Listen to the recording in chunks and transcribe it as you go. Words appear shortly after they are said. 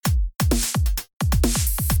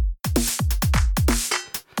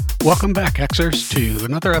Welcome back, Xers, to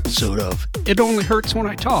another episode of It Only Hurts When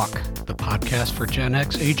I Talk, the podcast for Gen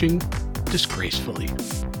X aging disgracefully.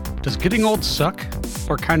 Does getting old suck,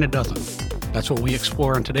 or kinda doesn't? That's what we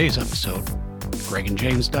explore in today's episode. Greg and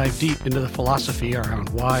James dive deep into the philosophy around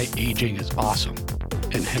why aging is awesome,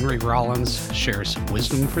 and Henry Rollins shares some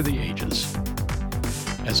wisdom for the ages.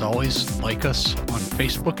 As always, like us on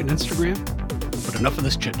Facebook and Instagram, but enough of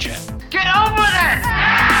this chit-chat. Get on with it!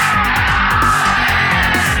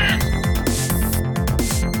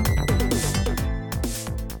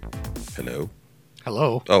 Hello.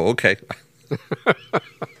 Hello. Oh, okay.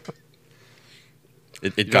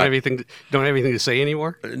 You don't have anything to say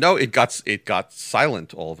anymore? No, it got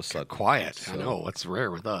silent all of a sudden. Quiet. So I know. It's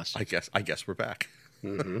rare with us. I guess we're back.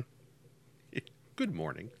 Mm-hmm. Good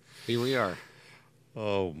morning. Here we are.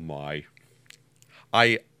 Oh my.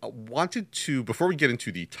 I wanted to, before we get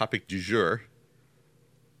into the topic du jour,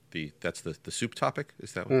 that's the soup topic?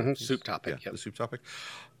 Is that what it is? Soup topic. Yeah, Yep. the soup topic.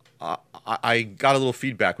 I got a little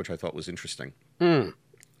feedback, which I thought was interesting.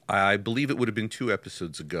 I believe it would have been 2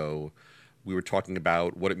 episodes ago. We were talking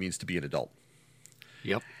about what it means to be an adult.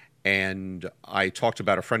 Yep. And I talked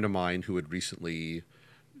about a friend of mine who had recently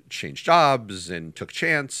changed jobs and took a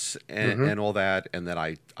chance and all that. And then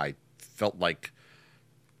I felt like,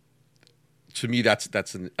 to me,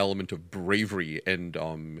 that's an element of bravery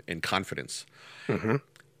and confidence. Mm-hmm.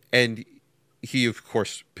 And he, of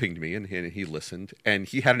course, pinged me and he listened. And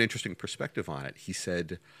he had an interesting perspective on it. He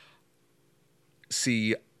said,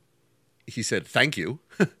 thank you.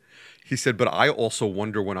 He said, but I also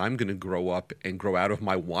wonder when I'm going to grow up and grow out of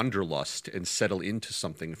my wanderlust and settle into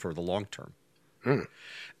something for the long term.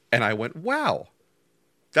 And I went, wow,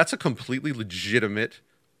 that's a completely legitimate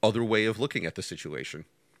other way of looking at the situation.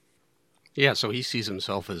 Yeah, so he sees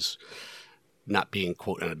himself as not being,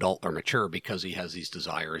 quote, an adult or mature because he has these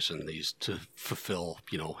desires and these to fulfill,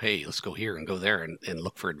 hey, let's go here and go there and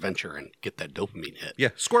look for adventure and get that dopamine hit. Yeah,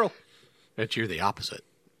 squirrel. But you're the opposite.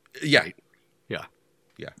 Yeah. Right? Yeah.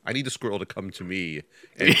 Yeah, I need a squirrel to come to me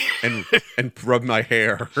and rub my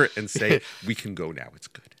hair and say, we can go now, it's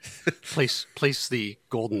good. Place the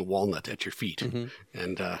golden walnut at your feet,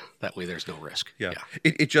 and that way there's no risk. Yeah.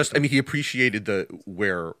 It just, I mean, he appreciated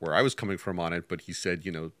where I was coming from on it, but he said,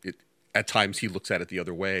 at times he looks at it the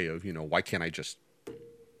other way of, why can't I just,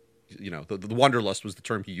 the wanderlust was the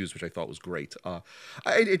term he used, which I thought was great.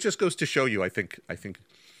 It just goes to show you, I think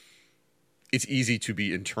it's easy to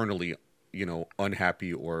be internally,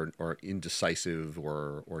 unhappy or indecisive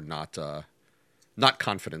or not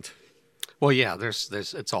confident. Well, yeah, there's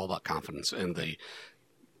it's all about confidence, and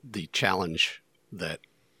the challenge that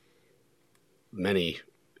many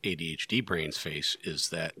ADHD brains face is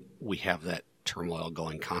that we have that turmoil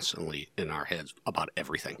going constantly in our heads about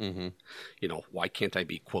everything. Why can't I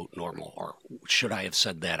be, quote, normal? Or should I have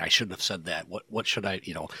said that? I shouldn't have said that. What should I,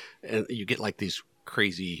 and you get like these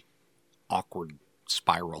crazy, awkward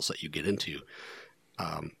spirals that you get into.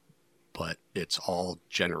 But it's all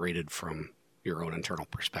generated from your own internal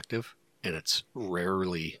perspective, and it's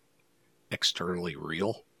rarely externally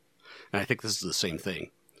real. And I think this is the same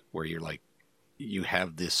thing where you're like, you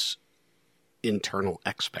have this internal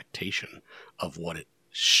expectation of what it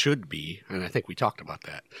should be. And I think we talked about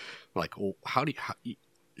that. Like, well,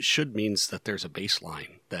 should means that there's a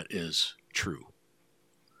baseline that is true.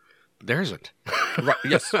 There isn't. Right.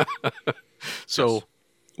 Yes. So yes.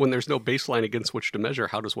 When there's no baseline against which to measure,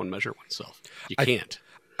 how does one measure oneself? You can't.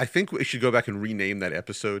 I think we should go back and rename that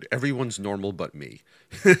episode "Everyone's Normal But Me."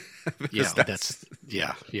 Yeah, that's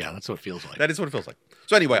what it feels like. That is what it feels like.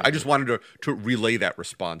 So anyway, I just wanted to relay that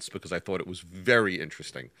response because I thought it was very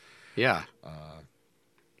interesting. Yeah.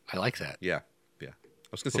 I like that. Yeah. I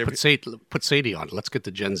was going to say... Put Sadie on. Let's get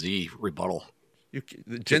the Gen Z rebuttal.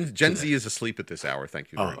 Gen Z is asleep at this hour.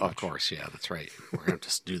 Thank you very much. Of course. Yeah, that's right. We're going to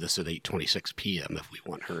just do this at 8:26 p.m. if we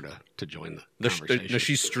want her to join the conversation. No,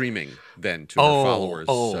 she's streaming then to her followers.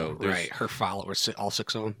 So right. Her followers, all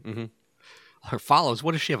 6 of them. Mm-hmm. Her followers,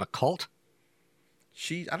 what does she have, a cult?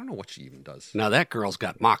 I don't know what she even does. Now that girl's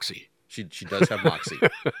got moxie. She does have moxie.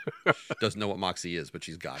 She doesn't know what moxie is, but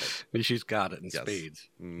she's got it. She's got it in spades.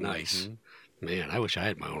 Mm-hmm. Nice. Man, I wish I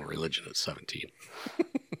had my own religion at 17.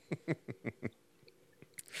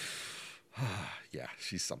 Yeah,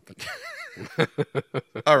 she's something.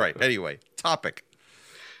 All right. Anyway, topic.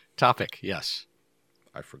 Yes.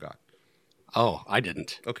 I forgot. Oh, I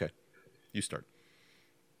didn't. Okay. You start.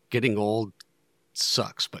 Getting old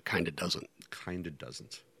sucks, but kind of doesn't. Kind of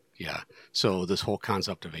doesn't. Yeah. So this whole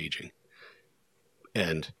concept of aging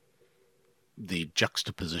and the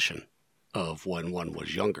juxtaposition of when one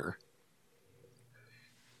was younger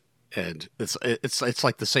And it's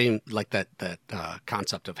like the same, like that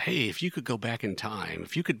concept of, hey, if you could go back in time,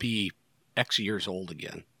 if you could be X years old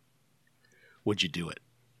again, would you do it?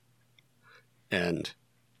 And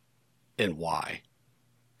why?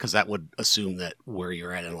 Because that would assume that where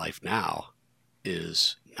you're at in life now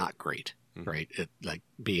is not great, right? It, like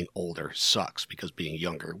being older sucks because being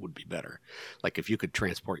younger would be better. Like if you could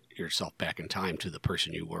transport yourself back in time to the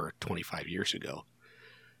person you were 25 years ago,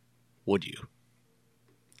 would you?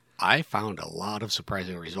 I found a lot of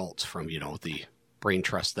surprising results from, the brain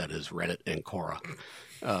trust that is Reddit and Quora,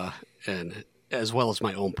 and as well as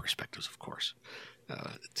my own perspectives, of course.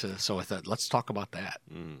 So I thought, let's talk about that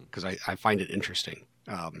because I find it interesting.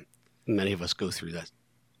 Many of us go through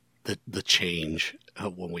the change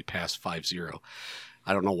when we pass 5-0.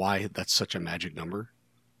 I don't know why that's such a magic number.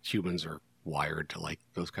 Humans are wired to like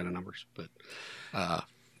those kind of numbers, but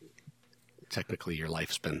technically your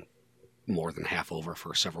life's been more than half over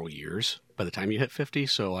for several years by the time you hit 50.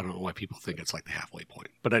 So I don't know why people think it's like the halfway point.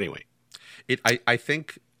 But anyway, I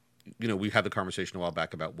think, we had the conversation a while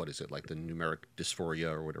back about what is it, like the numeric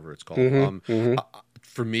dysphoria or whatever it's called.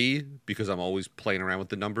 For me, because I'm always playing around with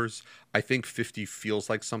the numbers, I think 50 feels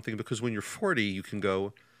like something because when you're 40, you can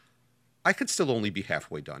go, I could still only be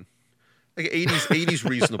halfway done. Like 80's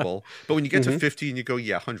reasonable, but when you get to 50 and you go,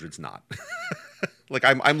 yeah, 100's not. Like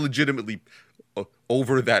I'm legitimately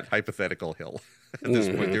over that hypothetical hill at this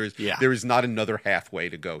point. There is not another halfway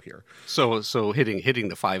to go here. So hitting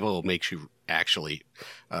the 50 makes you actually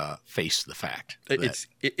face the fact that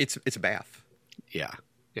it's math. Yeah,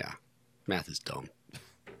 math is dumb.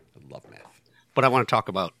 I love math. But I want to talk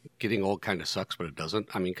about getting old kind of sucks, but it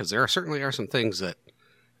doesn't. I mean, because there certainly are some things that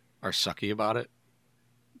are sucky about it,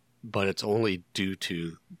 but it's only due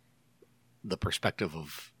to the perspective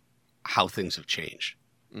of how things have changed,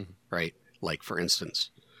 right? Like, for instance,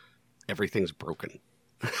 everything's broken.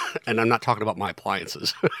 And I'm not talking about my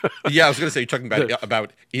appliances. Yeah, I was going to say, you're talking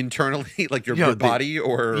about internally, like your body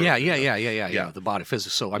or... Yeah, the body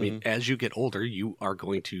physics. So, I mean, as you get older, you are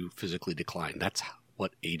going to physically decline. That's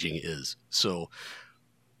what aging is. So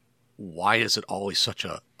why is it always such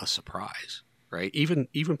a surprise, right? Even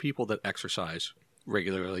people that exercise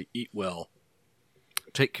regularly, eat well,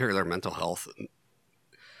 take care of their mental health,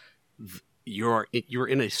 you're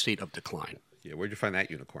in a state of decline. Yeah, where'd you find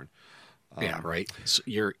that unicorn? Yeah, right. So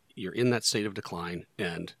you're in that state of decline,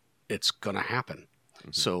 and it's going to happen.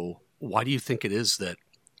 So why do you think it is that,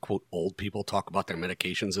 quote, old people talk about their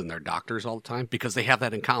medications and their doctors all the time? Because they have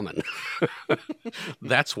that in common.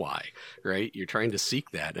 That's why, right? You're trying to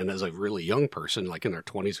seek that. And as a really young person, like in their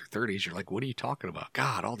 20s or 30s, you're like, what are you talking about?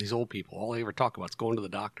 God, all these old people, all they ever talk about is going to the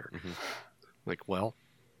doctor. Like, well,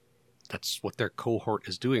 that's what their cohort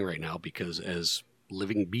is doing right now, because as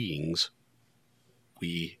living beings,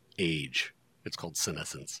 we age. It's called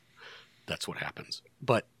senescence. That's what happens.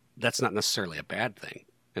 But that's not necessarily a bad thing.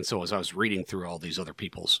 And so as I was reading through all these other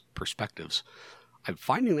people's perspectives, I'm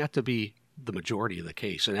finding that to be the majority of the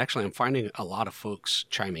case. And actually, I'm finding a lot of folks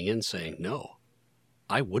chiming in saying, no,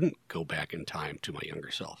 I wouldn't go back in time to my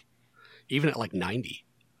younger self. Even at like 90.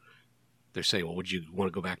 They're saying, well, would you want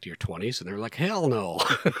to go back to your 20s? And they're like, hell no.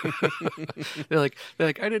 They're like,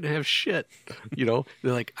 I didn't have shit. They're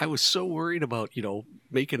like, I was so worried about,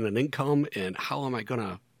 making an income and how am I going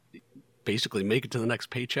to basically make it to the next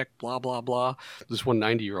paycheck, blah, blah, blah. This one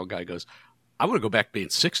 90-year-old guy goes, I want to go back being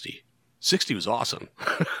 60. 60 was awesome.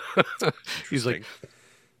 He's like,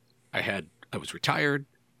 I was retired.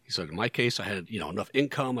 He said, in my case, I had, enough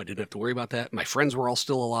income. I didn't have to worry about that. My friends were all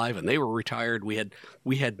still alive and they were retired. We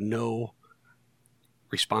had no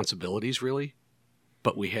responsibilities really,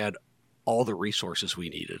 but we had all the resources we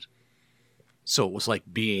needed. So it was like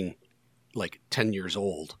being like 10 years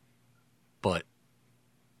old, but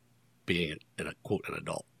being an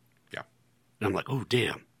adult. Yeah. And I'm like, oh,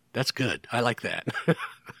 damn, that's good. I like that.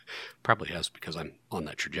 Probably has because I'm on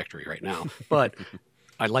that trajectory right now, but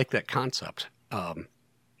I like that concept. And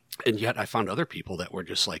yet I found other people that were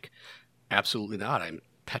just like, absolutely not. I'm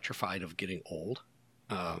petrified of getting old.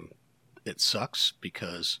 It sucks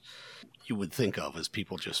because you would think of as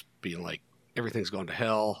people just being like, everything's going to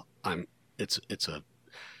hell. It's a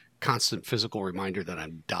constant physical reminder that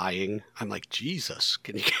I'm dying. I'm like, Jesus,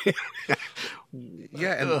 can you?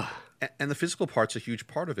 Yeah. And the physical part's a huge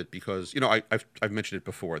part of it because, I've mentioned it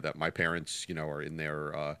before that my parents, are in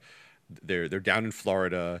their, they're down in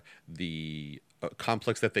Florida. The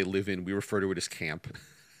complex that they live in, we refer to it as camp.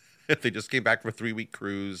 They just came back from a 3-week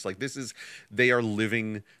cruise. Like they are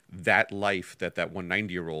living that life that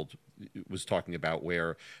 190-year-old was talking about,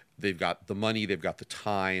 where they've got the money, they've got the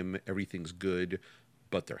time, everything's good,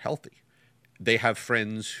 but they're healthy. They have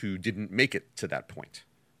friends who didn't make it to that point.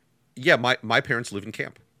 Yeah, my parents live in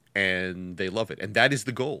camp, and they love it, and that is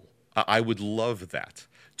the goal. I would love that.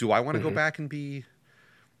 Do I want to go back and be?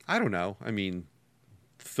 I don't know. I mean,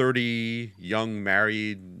 30, young,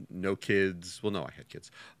 married, no kids. Well, no, I had kids.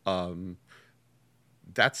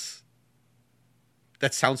 That's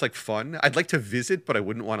that sounds like fun. I'd like to visit, but I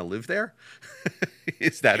wouldn't want to live there.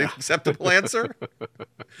 Is that an acceptable answer?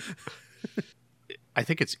 I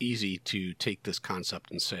think it's easy to take this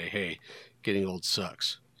concept and say, hey, getting old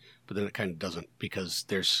sucks. But then it kind of doesn't, because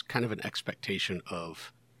there's kind of an expectation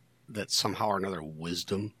of that somehow or another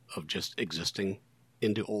wisdom of just existing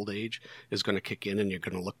into old age is going to kick in, and you're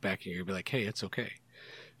going to look back and you're going to be like, hey, it's okay.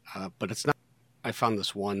 But it's not. I found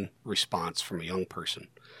this one response from a young person,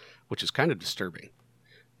 which is kind of disturbing.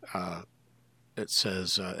 It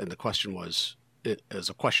says, and the question was, it as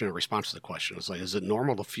a question in response to the question, it's like, is it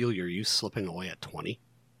normal to feel your youth slipping away at 20?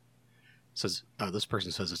 Says this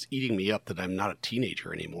person says, it's eating me up that I'm not a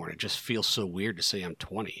teenager anymore, and it just feels so weird to say I'm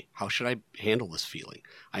 20. How should I handle this feeling?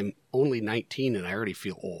 I'm only 19 and I already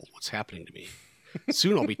feel old. What's happening to me?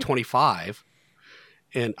 Soon I'll be 25,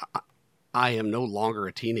 and I am no longer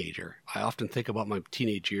a teenager. I often think about my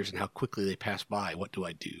teenage years and how quickly they pass by. What do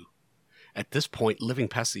I do? At this point, living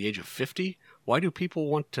past the age of 50, why do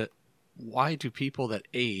people that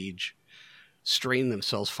age strain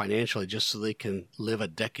themselves financially just so they can live a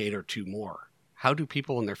decade or two more? How do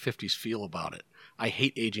people in their 50s feel about it? I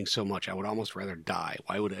hate aging so much. I would almost rather die.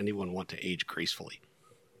 Why would anyone want to age gracefully?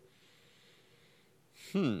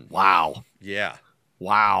 Wow. Yeah.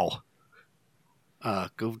 Wow.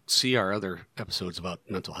 Go see our other episodes about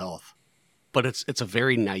mental health. But it's a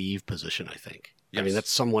very naive position, I think. Yes. I mean,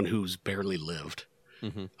 that's someone who's barely lived,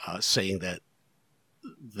 saying that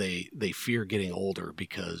they fear getting older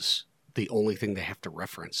because the only thing they have to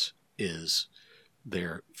reference is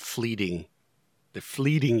their fleeting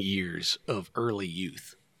years of early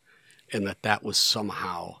youth, and that was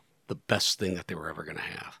somehow the best thing that they were ever going to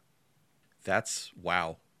have. That's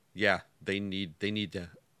wow. Yeah, they need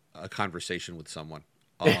a conversation with someone.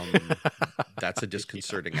 That's a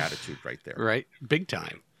disconcerting attitude right there. Right, big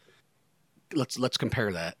time. Let's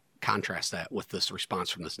contrast that with this response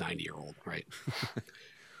from this 90-year-old, right?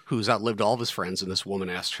 Who's outlived all of his friends, and this woman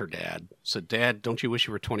asked her dad, said, "Dad, don't you wish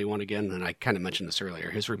you were 21 again?" And I kind of mentioned this earlier.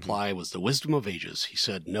 His reply was the wisdom of ages. He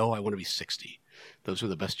said, "No, I want to be 60. Those were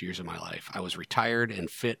the best years of my life. I was retired and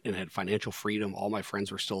fit and had financial freedom. All my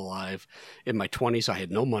friends were still alive. In my 20s, I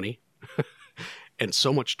had no money and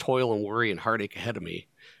so much toil and worry and heartache ahead of me.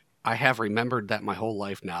 I have remembered that my whole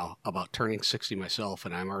life now, about turning 60 myself,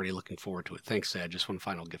 and I'm already looking forward to it. Thanks, Dad. Just one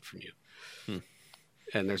final gift from you."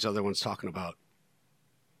 And there's other ones talking about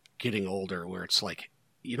getting older, where it's like,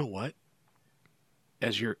 you know what?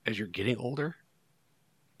 As you're getting older,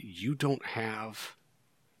 you don't have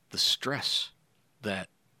the stress that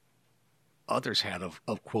others had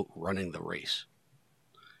of quote running the race,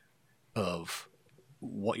 of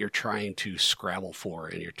what you're trying to scrabble for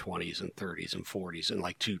in your 20s and 30s and 40s, and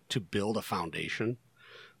like to build a foundation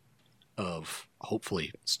of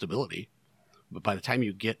hopefully stability. But by the time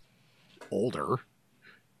you get older,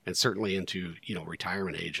 and certainly into,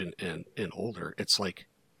 retirement age and older, it's like,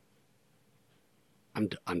 I'm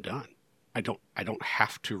done. I don't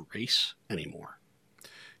have to race anymore,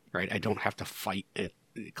 right? I don't have to fight and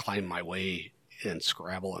climb my way and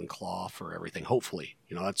scrabble and claw for everything. Hopefully,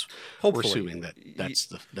 we're assuming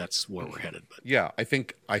that's where we're headed. But yeah, I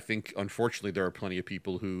think unfortunately there are plenty of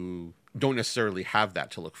people who don't necessarily have that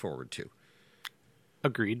to look forward to.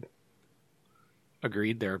 Agreed.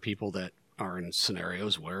 There are people that are in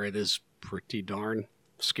scenarios where it is pretty darn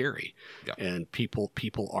scary. Yeah. And people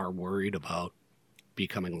are worried about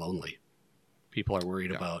becoming lonely. People are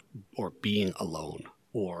worried about or being alone,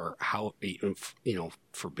 or how,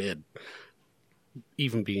 forbid,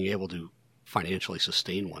 even being able to financially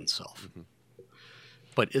sustain oneself.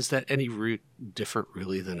 But is that any different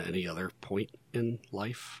really than any other point in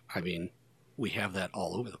life? I mean, we have that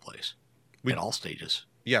all over the place at all stages.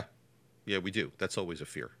 Yeah, we do. That's always a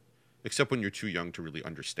fear. Except when you're too young to really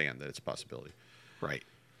understand that it's a possibility. Right.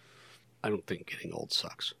 I don't think getting old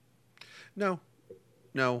sucks. No,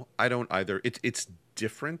 I don't either. It's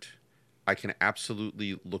different. I can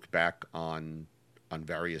absolutely look back on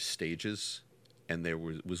various stages, and there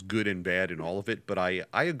was good and bad in all of it. But I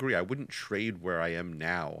agree. I wouldn't trade where I am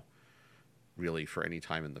now, really, for any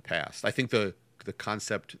time in the past. I think the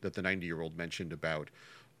concept that the 90-year-old mentioned about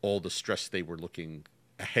all the stress they were looking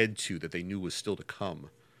ahead to that they knew was still to come,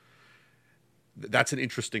 that's an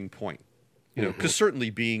interesting point, because certainly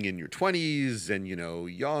being in your 20s and,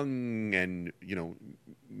 young and,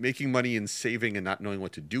 making money and saving and not knowing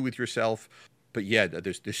what to do with yourself. But yeah,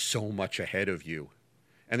 there's so much ahead of you.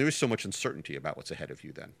 And there is so much uncertainty about what's ahead of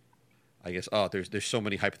you then. I guess, there's so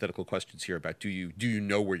many hypothetical questions here about do you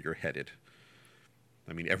know where you're headed?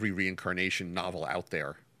 I mean, every reincarnation novel out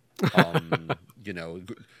there, you know,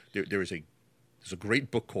 there's a great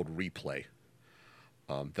book called Replay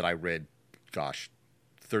that I read,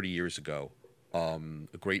 30 years ago. A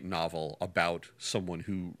great novel about someone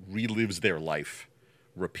who relives their life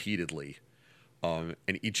repeatedly. And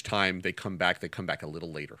each time they come back a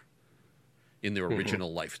little later in their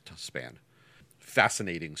original lifespan.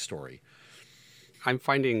 Fascinating story. I'm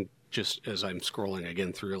finding, just as I'm scrolling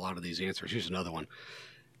again through a lot of these answers, here's another one.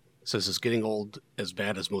 It says, is getting old as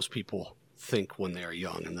bad as most people think when they are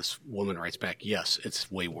young? And this woman writes back, yes,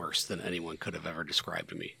 it's way worse than anyone could have ever described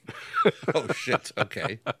to me. Oh, shit.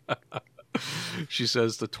 Okay. She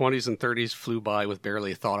says, the 20s and 30s flew by with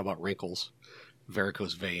barely a thought about wrinkles,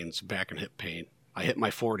 varicose veins, back and hip pain. I hit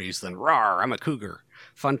my 40s, then, rawr, I'm a cougar.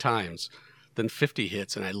 Fun times. Then 50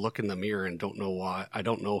 hits, and I look in the mirror and don't know why. I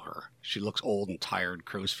don't know her. She looks old and tired,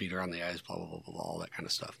 crow's feet are on the eyes, blah, blah, blah, blah, all that kind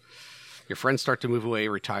of stuff. Your friends start to move away,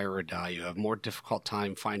 retire, or die. You have more difficult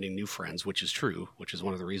time finding new friends, which is true, which is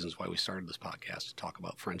one of the reasons why we started this podcast, to talk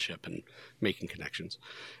about friendship and making connections.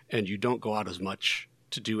 And you don't go out as much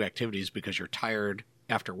to do activities because you're tired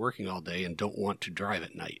after working all day and don't want to drive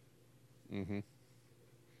at night. Mm-hmm.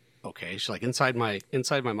 Okay, she's like, inside my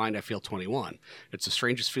mind, I feel 21. It's the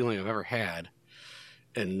strangest feeling I've ever had,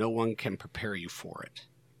 and no one can prepare you for it.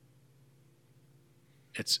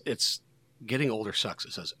 It's getting older sucks.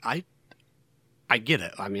 It says, I get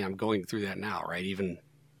it. I mean, I'm going through that now, right? Even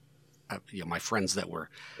my friends that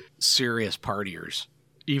were serious partiers,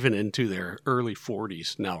 even into their early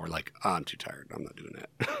 40s, now we're like, I'm too tired. I'm not doing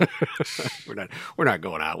that. We're not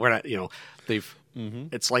going out. We're not. They've. Mm-hmm.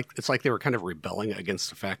 It's like they were kind of rebelling against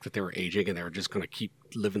the fact that they were aging and they were just going to keep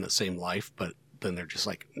living the same life. But then they're just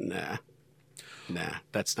like, nah,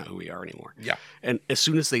 that's not who we are anymore. Yeah. And as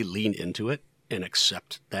soon as they lean into it and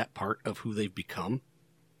accept that part of who they've become,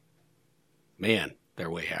 man,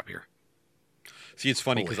 they're way happier. See, it's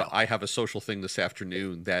funny because I have a social thing this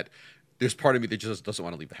afternoon that there's part of me that just doesn't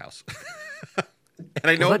want to leave the house.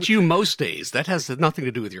 And I know that's you most days. That has nothing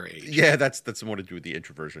to do with your age. Yeah, that's more to do with the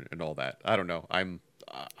introversion and all that. I don't know. I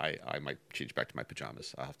might change back to my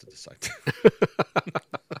pajamas. I'll have to decide.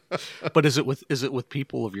 But is it with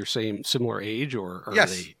people of your similar age or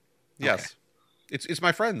yes. Are they? Yes. Okay. It's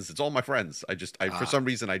my friends. It's all my friends. For some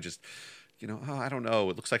reason I just I don't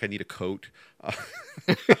know. It looks like I need a coat.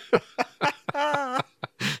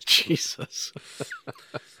 Jesus.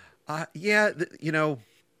 Yeah,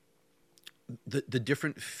 the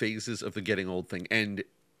different phases of the getting old thing and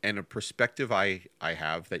a perspective I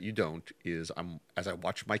have that you don't is as I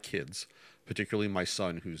watch my kids, particularly my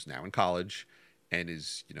son who's now in college and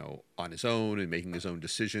is, on his own and making his own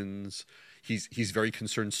decisions. He's very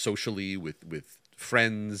concerned socially with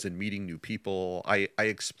friends and meeting new people. I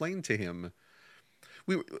explained to him,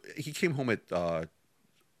 he came home at, I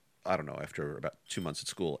don't know, after about 2 months at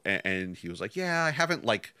school and he was like, yeah, I haven't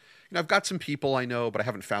I've got some people I know, but I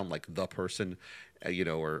haven't found the person,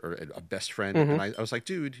 or a best friend. Mm-hmm. And I was like,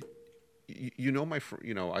 dude, my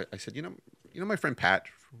I said, my friend Pat,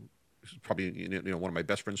 who's probably, one of my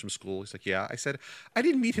best friends from school. He's like, yeah. I said, I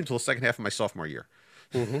didn't meet him until the second half of my sophomore year.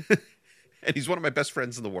 Mm-hmm. And he's one of my best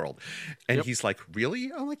friends in the world. And yep. He's like, really?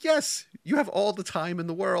 I'm like, yes, you have all the time in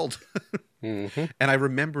the world. Mm-hmm. And I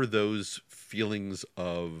remember those feelings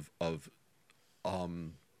of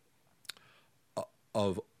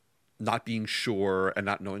not being sure and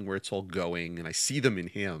not knowing where it's all going. And I see them in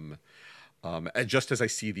him, just as I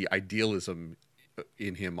see the idealism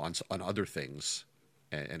in him on other things,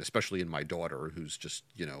 and especially in my daughter, who's just,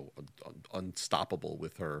 unstoppable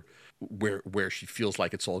with her, where she feels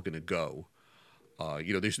like it's all going to go.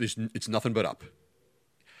 It's nothing but up.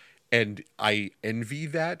 And I envy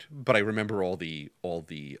that, but I remember all the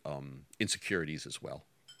insecurities as well.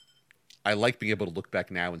 I like being able to look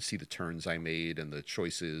back now and see the turns I made and the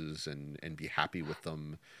choices and be happy with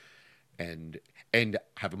them and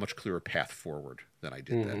have a much clearer path forward than I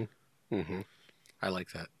did then. Mm-hmm. I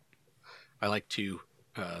like that. I like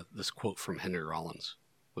this quote from Henry Rollins,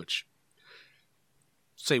 which,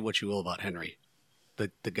 say what you will about Henry,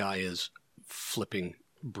 the guy is flipping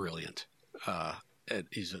brilliant. And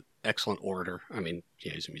he's an excellent orator. I mean,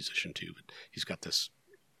 yeah, he's a musician too, but he's got this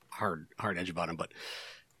hard edge about him. But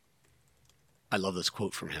I love this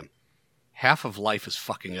quote from him. Half of life is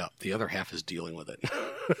fucking up. The other half is dealing with it.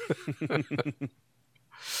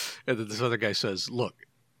 And then this other guy says, look,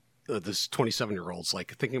 this 27-year-old's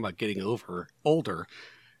like thinking about getting older.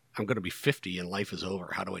 I'm going to be 50 and life is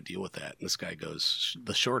over. How do I deal with that? And this guy goes,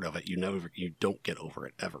 the short of it, you don't get over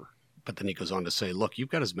it ever. But then he goes on to say, look, you've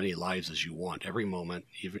got as many lives as you want. Every moment,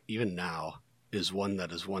 even now, is one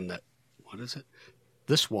that, what is it?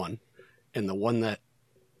 This one, and the one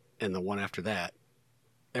after that,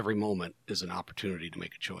 every moment is an opportunity to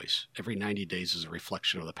make a choice. Every 90 days is a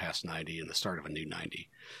reflection of the past 90 and the start of a new 90.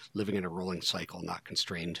 Living in a rolling cycle, not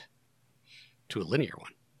constrained to a linear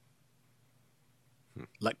one.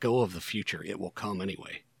 Let go of the future. It will come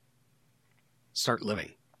anyway. Start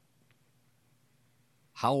living.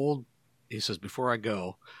 How old, he says, before I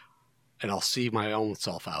go, and I'll see my own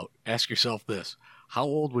self out, ask yourself this. How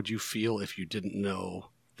old would you feel if you didn't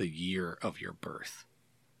know the year of your birth?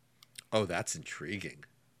 Oh, that's intriguing.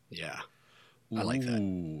 Yeah. I like that.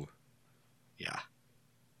 Ooh. Yeah.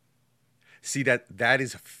 See, that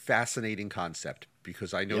is a fascinating concept,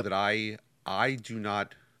 because I know Yep. that I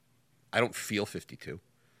don't feel 52.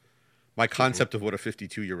 My concept of what a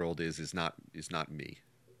 52-year-old is not me.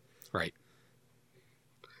 Right.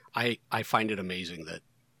 I find it amazing that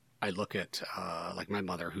I look at like my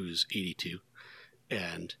mother, who's 82,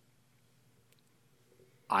 and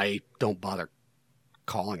I don't bother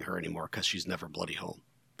calling her anymore because she's never bloody home.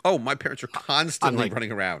 Oh, my parents are constantly like-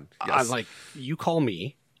 running around. Yes. I'm like, you call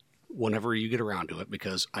me whenever you get around to it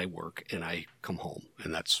because I work and I come home,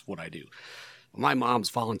 and that's what I do. My mom's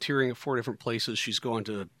volunteering at 4 different places. She's going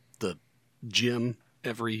to the gym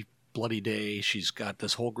every bloody day. She's got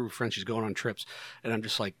this whole group of friends. She's going on trips, and I'm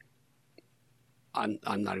just like, I'm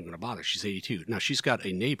not even going to bother. She's 82. Now, she's got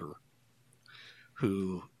a neighbor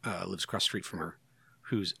who lives across the street from her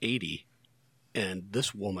who's 80, and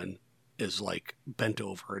this woman is like bent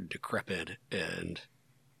over and decrepit and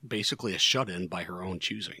basically a shut-in by her own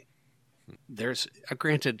choosing. There's,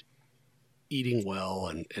 granted, eating well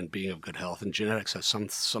and being of good health, and genetics has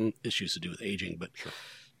some issues to do with aging, but Sure.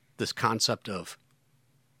 This concept of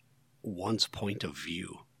one's point of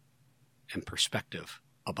view and perspective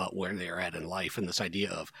about where they are at in life, and this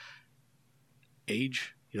idea of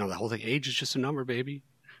age, the whole thing, age is just a number, baby.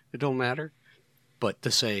 It don't matter. But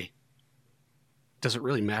to say, does it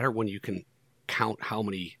really matter when you can count how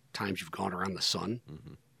many times you've gone around the sun?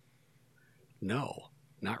 Mm-hmm. No,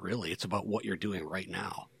 not really. It's about what you're doing right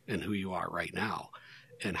now and who you are right now,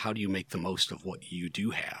 and how do you make the most of what you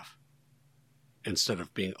do have, instead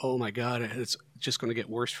of being, oh my God, it's just going to get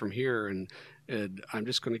worse from here, and I'm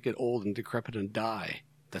just going to get old and decrepit and die.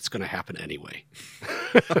 That's going to happen anyway.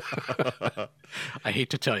 I hate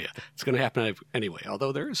to tell you, it's going to happen anyway.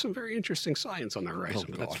 Although there is some very interesting science on the horizon,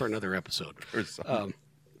 but that's for another episode.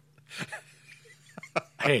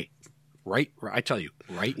 Hey, I tell you,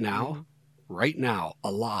 right now,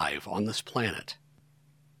 alive on this planet,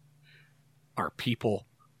 are people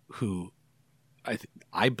who I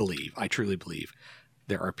truly believe,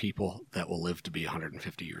 there are people that will live to be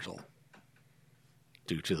 150 years old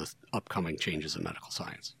due to the upcoming changes in medical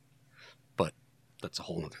science. But that's a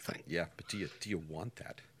whole other thing. Yeah, but do you want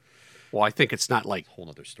that? Well, I think it's not like Whole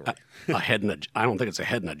other story. I don't think it's a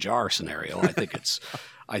head in a jar scenario. I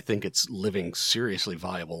think it's living seriously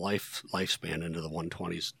viable lifespan into the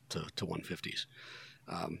 120s to 150s.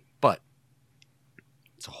 But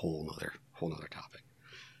it's a whole nother topic.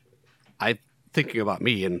 Thinking about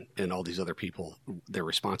me and all these other people, their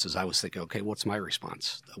responses, I was thinking, okay, what's my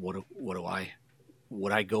response?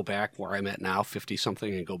 Would I go back where I'm at now, 50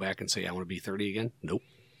 something, and go back and say I want to be 30 again? Nope.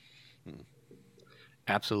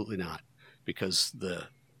 Absolutely not. Because the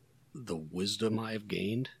wisdom I've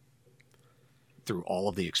gained through all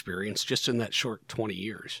of the experience just in that short 20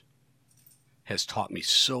 years has taught me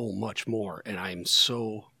so much more, and I'm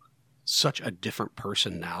such a different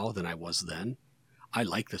person now than I was then. I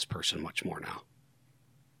like this person much more now.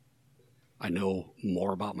 I know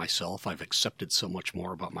more about myself. I've accepted so much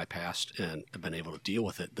more about my past and have been able to deal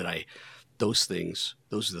with it that those are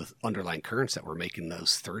the underlying currents that were making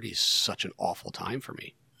those 30s such an awful time for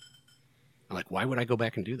me. I'm like, why would I go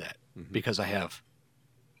back and do that? Mm-hmm. Because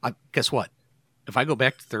guess what? If I go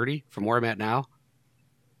back to 30 from where I'm at now,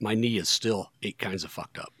 my knee is still 8 kinds of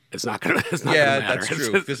fucked up. It's not gonna matter. That's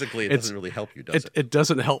true. Physically, it doesn't really help you, does it? It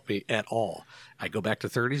doesn't help me at all. I go back to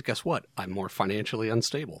 30s. Guess what? I'm more financially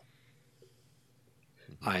unstable.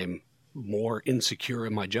 Mm-hmm. I'm more insecure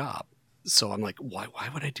in my job. So I'm like, why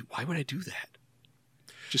would I do that?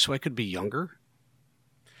 Just so I could be younger?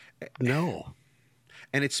 No.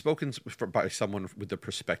 And it's spoken by someone with the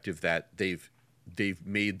perspective that they've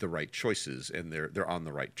made the right choices and they're on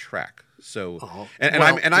the right track. So,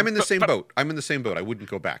 I'm in the same boat. I'm in the same boat. I wouldn't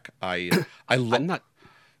go back. I'm not.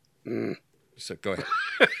 So go ahead.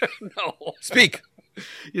 No. Speak.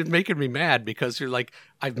 You're making me mad because you're like,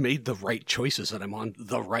 I've made the right choices and I'm on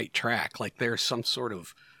the right track. Like there's some sort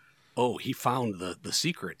of oh, he found the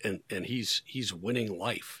secret and he's winning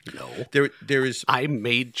life. No. There is. I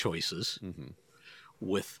made choices Mhm.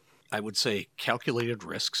 with, I would say, calculated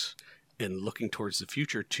risks and looking towards the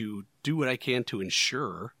future to do what I can to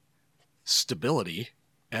ensure stability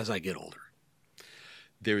as I get older.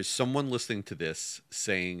 There is someone listening to this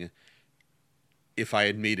saying, if I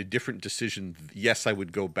had made a different decision, yes, I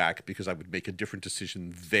would go back because I would make a different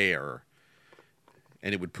decision there,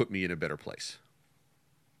 and it would put me in a better place.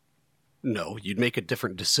 No, you'd make a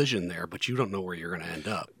different decision there, but you don't know where you're going to end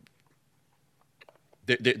up.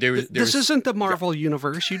 This isn't the Marvel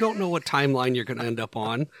universe. You don't know what timeline you're going to end up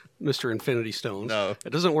on, Mr. Infinity Stones. No.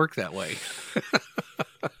 It doesn't work that way.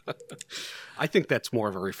 I think that's more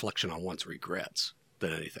of a reflection on one's regrets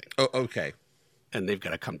than anything. Oh, okay. And they've got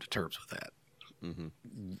to come to terms with that.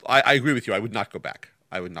 I agree with you. I would not go back.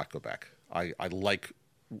 I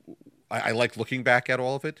like looking back at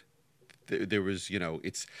all of it. There was,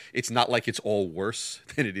 it's not like it's all worse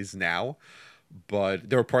than it is now, but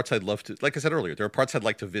there are parts I'd love to, like I said earlier, there are parts I'd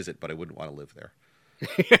like to visit, but I wouldn't want to live there.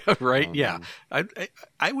 Yeah, right. Yeah.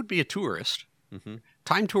 I would be a tourist. Mm-hmm.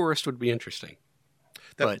 Time tourist would be interesting.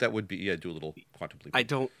 That would be, yeah, do a little quantum leap. I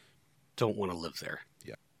don't want to live there.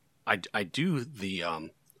 Yeah. I do the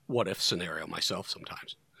what if scenario myself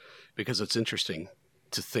sometimes because it's interesting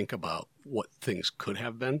to think about what things could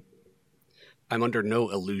have been. I'm under no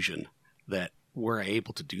illusion that were I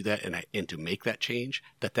able to do that and to make that change,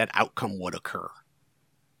 that outcome would occur.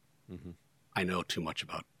 Mm-hmm. I know too much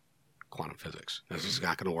about quantum physics. This is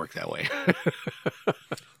not going to work that way.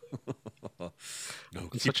 No,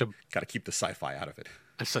 got to keep the sci-fi out of it.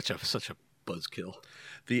 I'm such a buzzkill.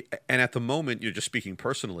 And at the moment, you're just speaking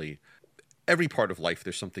personally. Every part of life,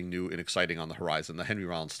 there's something new and exciting on the horizon. The Henry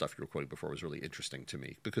Rollins stuff you were quoting before was really interesting to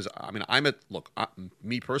me because I mean,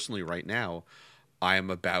 me personally right now, I am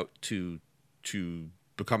about to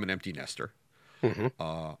become an empty nester.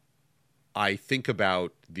 Mm-hmm. I think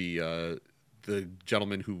about the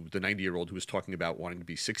gentleman the 90-year-old who was talking about wanting to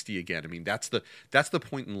be 60 again. I mean, that's the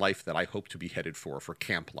point in life that I hope to be headed for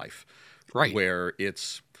camp life, right? Where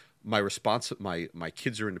it's my response. My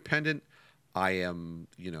kids are independent. I am,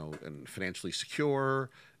 and financially secure.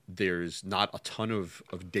 There's not a ton of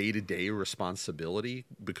day-to-day responsibility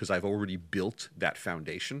because I've already built that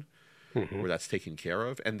foundation where that's taken care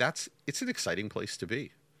of. And it's an exciting place to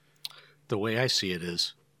be. The way I see it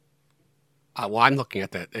is, I'm looking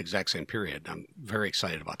at that exact same period. I'm very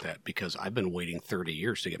excited about that because I've been waiting 30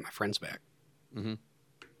 years to get my friends back. Mm-hmm.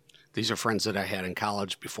 These are friends that I had in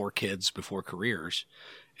college before kids, before careers,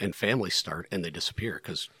 and families start, and they disappear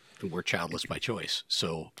because we're childless by choice.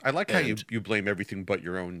 So I like how you blame everything but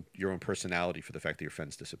your own personality for the fact that your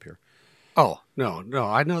friends disappear. Oh no!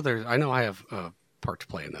 I know I have a part to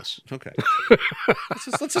play in this. Okay,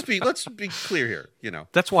 let's be clear here.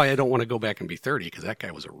 That's why I don't want to go back and be 30 because that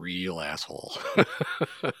guy was a real asshole.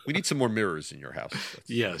 We need some more mirrors in your house.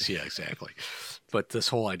 Yes, yeah, exactly. But this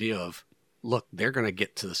whole idea of look, they're going to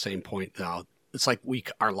get to the same point now. It's like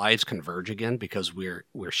our lives converge again because we're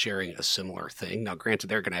sharing a similar thing. Now, granted,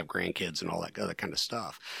 they're going to have grandkids and all that other kind of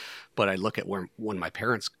stuff. But I look at when my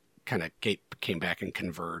parents kind of came back and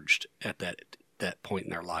converged at that point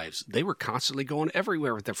in their lives. They were constantly going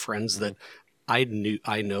everywhere with their friends that I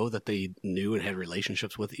know that they knew and had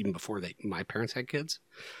relationships with even before my parents had kids.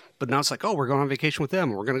 But now it's like, oh, we're going on vacation with them.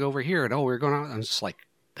 And we're going to go over here. And we're going on. I'm just like,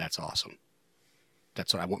 that's awesome.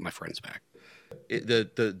 That's what I want my friends back.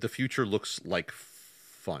 The future looks like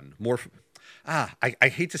fun. I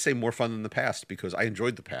hate to say more fun than the past because I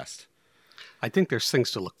enjoyed the past. I think there's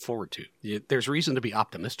things to look forward to. There's reason to be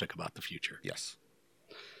optimistic about the future. Yes.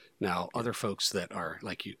 Now, other folks that are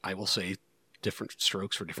like you, I will say different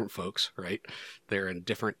strokes for different folks, right? They're in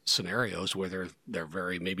different scenarios where they're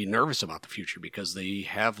very maybe nervous about the future because they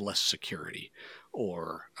have less security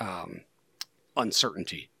or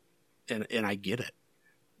uncertainty. And I get it.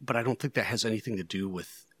 But I don't think that has anything to do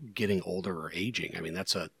with getting older or aging. I mean,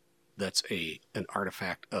 that's an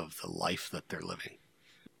artifact of the life that they're living.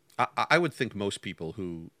 I would think most people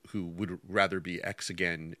who would rather be X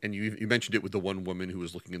again, and you mentioned it with the one woman who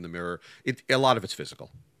was looking in the mirror. A lot of it's physical.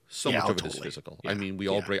 Much of it is physical. Yeah. I mean, we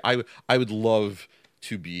all break. I would love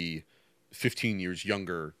to be 15 years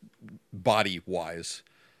younger, body wise.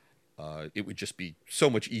 It would just be so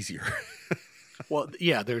much easier. Well,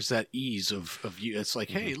 yeah, there's that ease of you. It's like,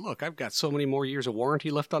 hey, look, I've got so many more years of warranty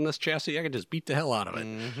left on this chassis. I can just beat the hell out of it.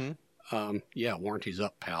 Mm-hmm. Yeah, warranty's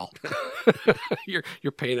up, pal.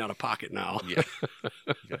 You're paying out of pocket now. Yeah.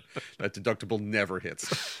 That deductible never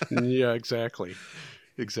hits. Yeah, exactly.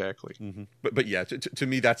 Mm-hmm. But yeah, to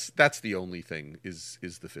me, that's the only thing is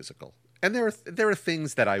the physical. And there are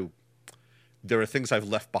things that there are things I've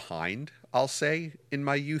left behind, I'll say, in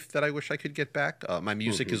my youth that I wish I could get back. My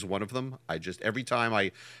music is one of them. Every time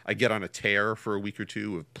I get on a tear for a week or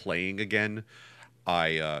two of playing again,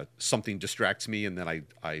 something distracts me, and then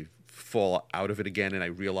I fall out of it again, and I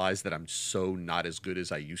realize that I'm so not as good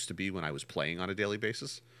as I used to be when I was playing on a daily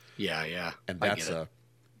basis. Yeah. And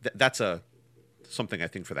that's something I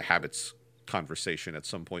think for the habits conversation at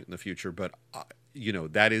some point in the future. But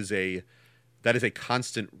that is a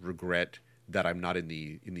constant regret that I'm not in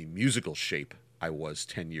the musical shape I was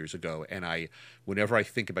 10 years ago. And whenever I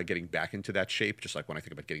think about getting back into that shape, just like when I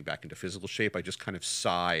think about getting back into physical shape, I just kind of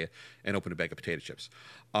sigh and open a bag of potato chips.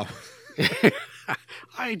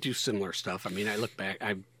 I do similar stuff. I mean, I look back,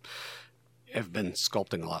 I have been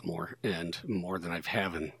sculpting a lot more, and more than I've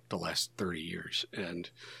had in the last 30 years. And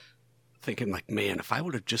thinking like, man, if I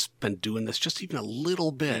would have just been doing this just even a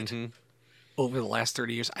little bit over the last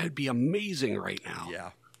 30 years, I would be amazing right now. Yeah.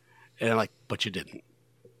 And I'm like, but you didn't.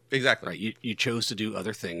 Exactly. Right. You chose to do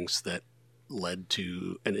other things that led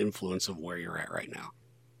to an influence of where you're at right now.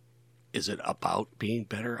 Is it about being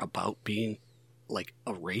better? About being like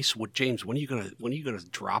a race? James, when are you gonna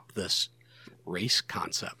drop this race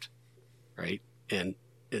concept? Right. And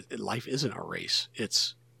life isn't a race.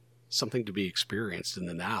 It's something to be experienced in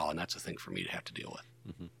the now, and that's a thing for me to have to deal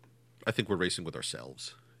with. Mm-hmm. I think we're racing with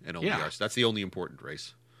ourselves, and only ours. That's the only important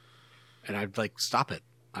race. And I'd like, stop it.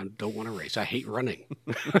 I don't want to race. I hate running.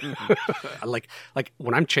 like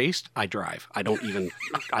when I'm chased, I drive. I don't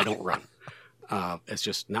run. It's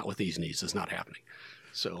just not with these knees. It's not happening.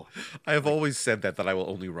 So I have always said that I will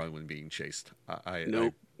only run when being chased.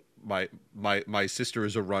 My sister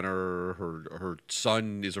is a runner. Her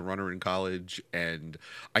son is a runner in college, and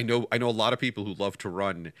I know a lot of people who love to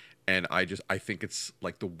run, and I think it's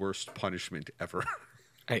like the worst punishment ever.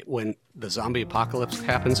 Hey, when the zombie apocalypse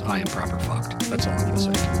happens, I am proper fucked. That's all I'm going to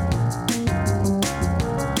say.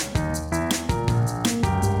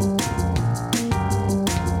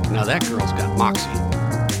 Now that girl's got moxie.